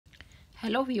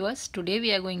Hello viewers, today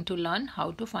we are going to learn how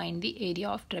to find the area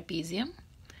of trapezium.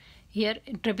 Here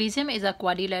trapezium is a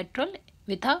quadrilateral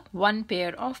with a one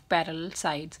pair of parallel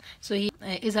sides. So here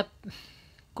is a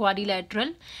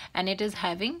quadrilateral and it is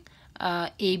having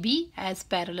AB as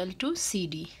parallel to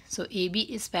CD. So AB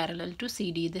is parallel to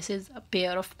CD. This is a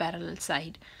pair of parallel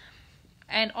side.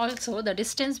 And also the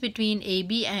distance between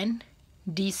AB and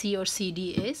DC or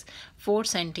CD is 4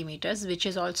 centimeters, which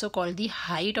is also called the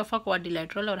height of a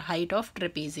quadrilateral or height of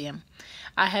trapezium.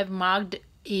 I have marked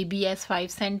AB as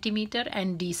 5 centimeter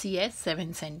and DC as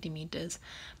 7 centimeters.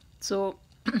 So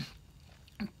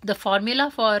the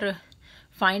formula for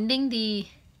finding the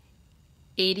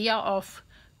area of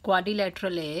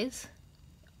quadrilateral is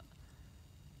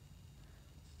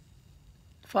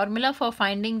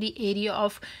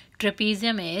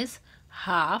trapezium is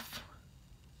half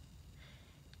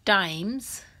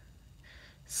times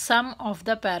sum of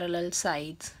the parallel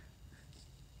sides.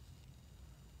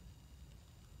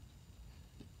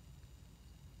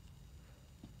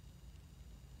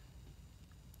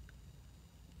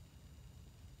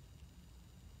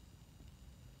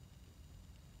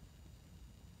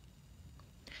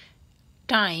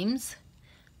 Times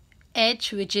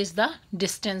h, which is the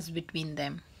distance between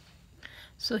them.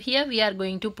 So here we are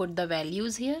going to put the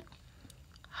values here.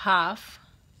 Half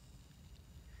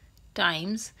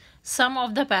times sum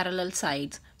of the parallel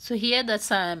sides. So here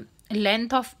the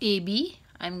length of AB,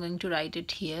 I'm going to write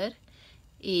it here.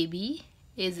 AB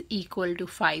is equal to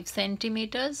 5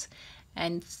 centimeters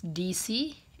and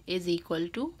DC is equal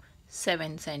to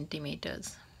 7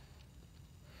 centimeters.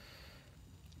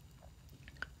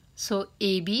 So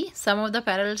AB, sum of the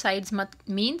parallel sides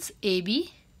means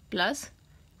AB plus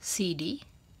CD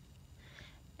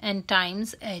and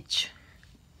times H.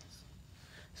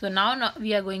 So now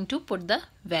we are going to put the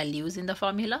values in the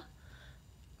formula.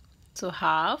 So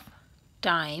half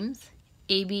times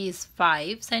AB is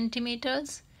 5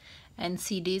 centimeters and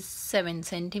CD is 7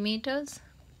 centimeters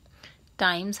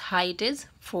times height is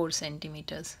 4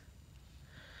 centimeters.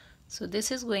 So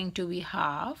this is going to be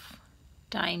half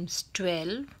times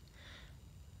 12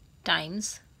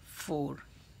 times 4,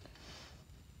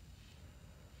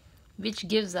 which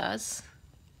gives us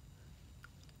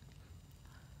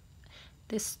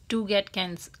this 2 get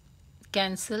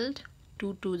cancelled,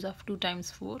 2 2s of 2 times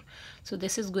 4. So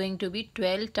this is going to be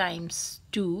 12 times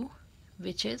 2,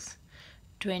 which is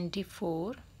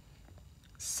 24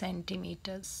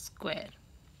 centimeters square.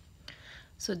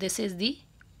 So this is the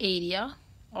area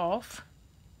of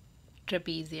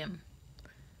trapezium.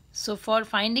 So for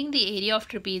finding the area of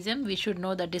trapezium, we should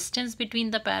know the distance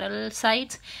between the parallel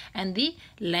sides and the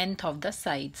length of the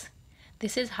sides.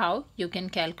 This is how you can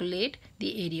calculate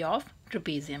the area of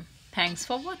trapezium. Thanks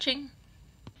for watching.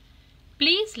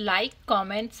 Please like,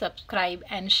 comment, subscribe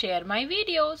and share my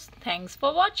videos. Thanks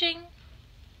for watching.